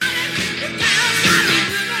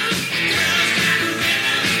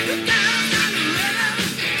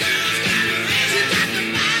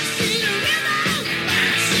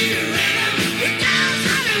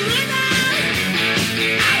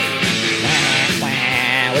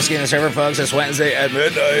Whiskey and the Server, folks. It's Wednesday at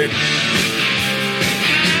midnight.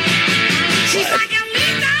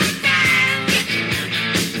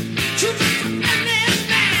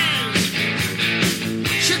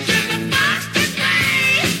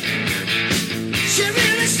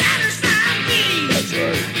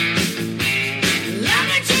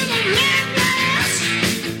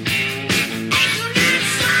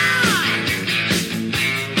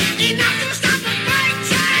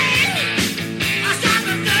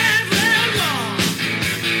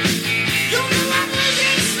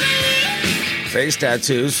 Face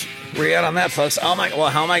tattoos. Where you at on that, folks? Oh my! Well,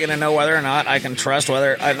 how am I going to know whether or not I can trust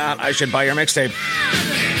whether or not I should buy your mixtape?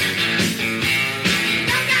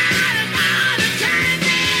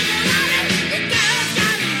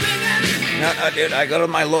 No, dude, I go to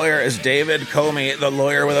my lawyer as David Comey, the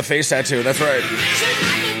lawyer with a face tattoo. That's right.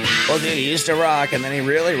 Well, dude, he used to rock, and then he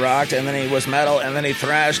really rocked, and then he was metal, and then he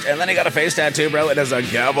thrashed, and then he got a face tattoo, bro. It is a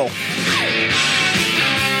gavel.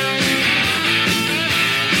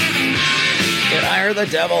 Dude, I heard the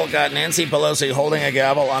devil got Nancy Pelosi holding a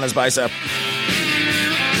gavel on his bicep.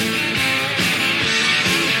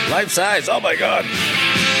 Life size, oh my God.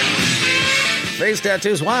 Face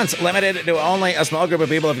tattoos once limited to only a small group of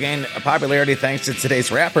people have gained popularity thanks to today's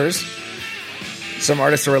rappers. Some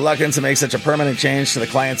artists are reluctant to make such a permanent change to the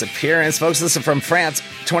client's appearance. Folks, this is from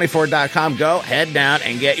France24.com. Go head down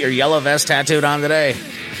and get your yellow vest tattooed on today.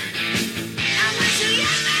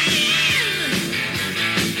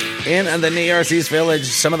 In the New York's East Village,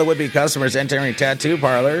 some of the would-be customers entering tattoo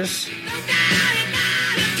parlors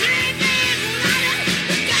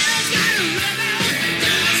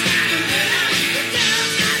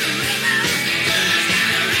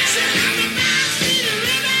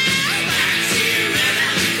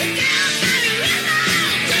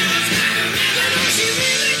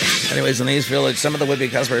Anyways, in the East Village, some of the would-be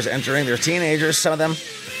customers entering, they're teenagers, some of them.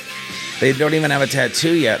 They don't even have a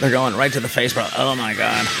tattoo yet. They're going right to the face, bro. Oh, my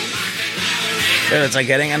God. Dude, it's like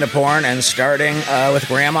getting into porn and starting with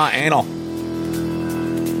grandma anal.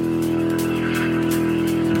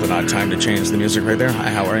 It's not time to change the music right there.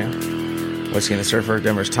 Hi, how are you? Whiskey and the Surfer,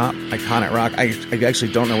 Denver's top iconic rock. I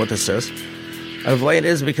actually don't know what this is. Of late, it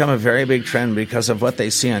has become a very big trend because of what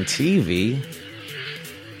they see on TV.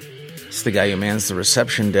 It's the guy who mans the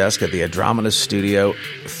reception desk at the Andromeda Studio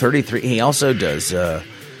 33. He also does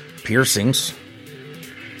piercings.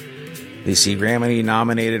 The C.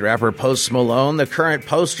 Grammy-nominated rapper Post Malone, the current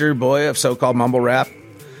poster boy of so-called mumble rap,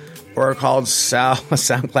 or called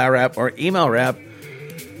SoundCloud rap or email rap.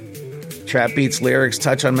 Trap beats lyrics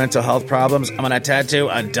touch on mental health problems. I'm going to tattoo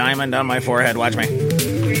a diamond on my forehead. Watch me.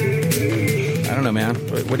 I don't know, man.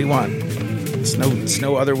 What do you want? It's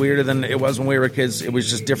no other weirder than it was when we were kids. It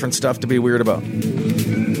was just different stuff to be weird about.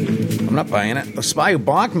 I'm not buying it. The spy who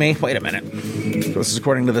bonked me. Wait a minute. This is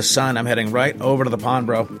according to The Sun. I'm heading right over to the pond,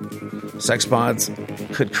 bro. Sex bots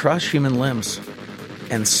could crush human limbs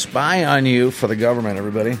and spy on you for the government,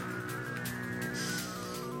 everybody.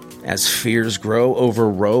 As fears grow over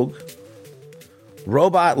rogue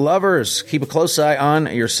robot lovers, keep a close eye on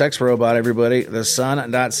your sex robot, everybody. thesun.co.uk.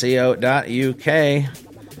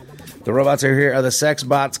 The robots are here. Are the sex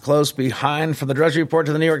bots close behind? From the Drudge Report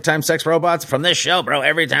to the New York Times, sex robots. From this show, bro,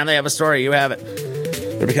 every time they have a story, you have it.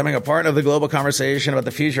 They're becoming a part of the global conversation about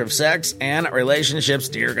the future of sex and relationships.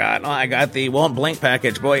 Dear God. Oh, I got the won't blink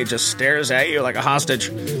package. Boy, it just stares at you like a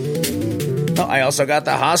hostage. Oh, I also got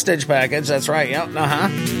the hostage package. That's right. Yep.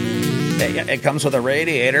 It comes with a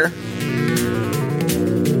radiator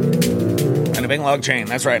and a big log chain.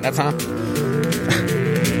 That's right. That's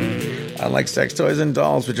Unlike sex toys and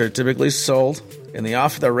dolls, which are typically sold in the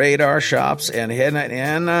off-the-radar shops and hidden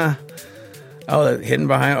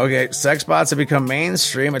behind. Okay, sex bots have become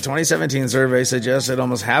mainstream. A 2017 survey suggests that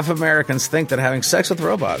almost half of Americans think that having sex with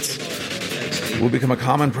robots will become a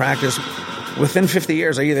common practice within 50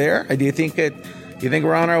 years. Are you there? Do you think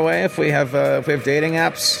we're on our way if we have dating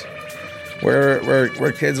apps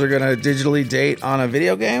where kids are going to digitally date on a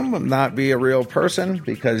video game, not be a real person,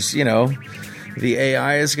 because the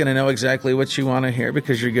AI is going to know exactly what you want to hear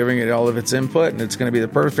because you're giving it all of its input, and it's going to be the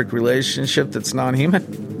perfect relationship that's non-human.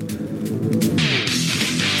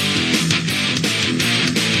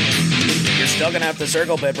 You're still going to have to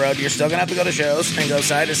circle pit, bro. You're still going to have to go to shows and go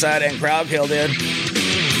side to side and crowd kill, dude.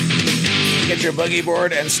 Get your boogie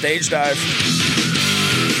board and stage dive.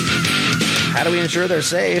 How do we ensure they're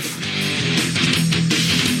safe?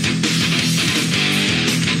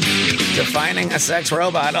 Defining a sex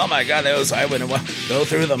robot. Oh my God, I wouldn't go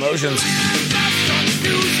through the motions.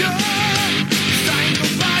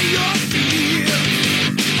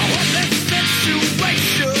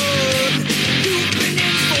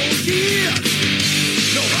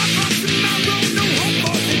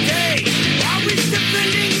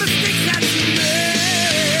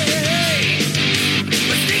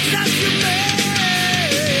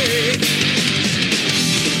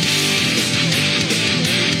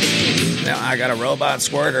 I got a robot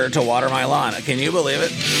squirter to water my lawn. Can you believe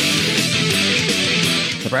it?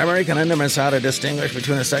 The primary conundrum is how to distinguish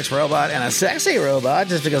between a sex robot and a sexy robot.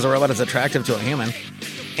 Just because a robot is attractive to a human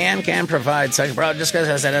and can provide sex, bro, just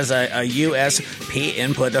because it has a USB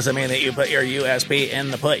input doesn't mean that you put your USB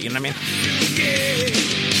in the put. You know what I mean?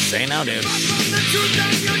 Say no, dude.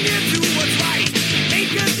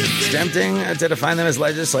 It's tempting to define them as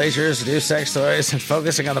legislatures to do sex toys and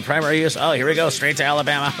focusing on the primary use. Oh, here we go. Straight to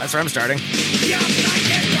Alabama. That's where I'm starting.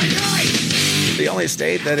 The only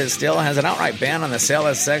state that still has an outright ban on the sale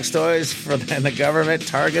of sex toys and the government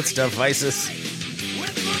targets devices.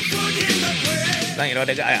 Now, you know,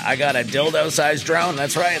 I got a dildo-sized drone.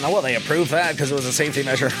 That's right. And well, they approved that because it was a safety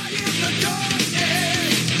measure.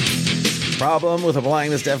 Problem with applying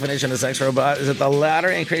this definition to sex robot is that the latter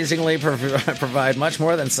increasingly provide much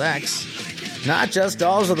more than sex. Not just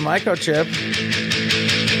dolls with a microchip.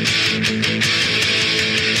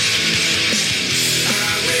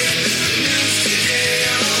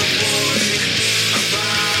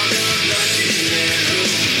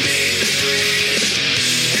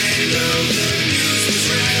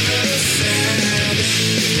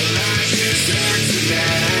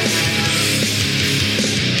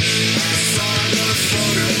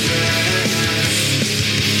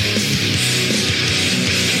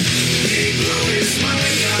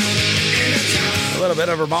 A little bit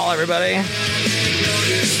of her ball, everybody.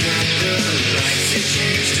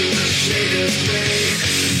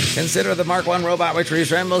 Consider the Mark I robot, which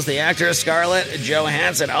resembles the actress Scarlett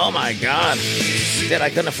Johansson. Oh my God. Dude, I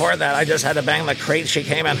couldn't afford that. I just had to bang the crate she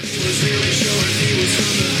came in.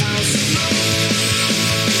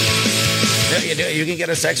 Yeah, you do. You can get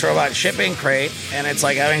a sex robot shipping crate, and it's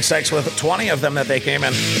like having sex with 20 of them that they came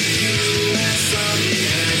in.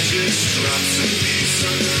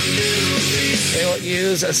 They will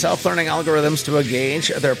use self-learning algorithms to gauge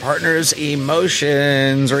their partner's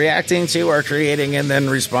emotions, reacting to or creating and then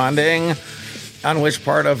responding. On which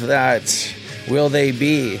part of that will they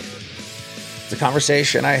be? It's a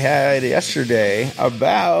conversation I had yesterday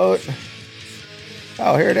about...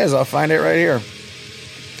 Oh, here it is. I'll find it right here.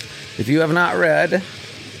 If you have not read,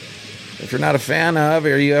 if you're not a fan of,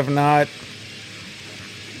 or you have not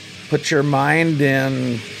put your mind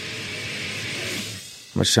in...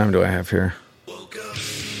 How much time do I have here?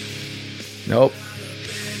 Nope.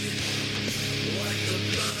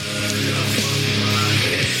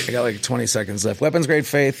 I got like 20 seconds left.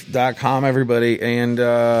 Weaponsgradefaith.com, everybody. And,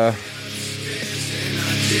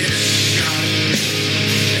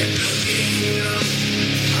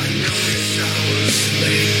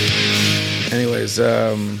 anyways,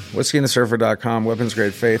 whiskeyandthesurfer.com,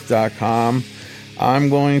 weaponsgradefaith.com. I'm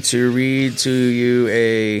going to read to you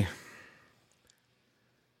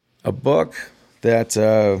a book that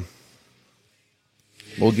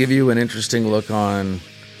will give you an interesting look on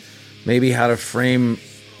maybe how to frame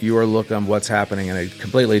your look on what's happening in a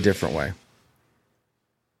completely different way.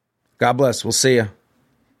 God bless. We'll see you.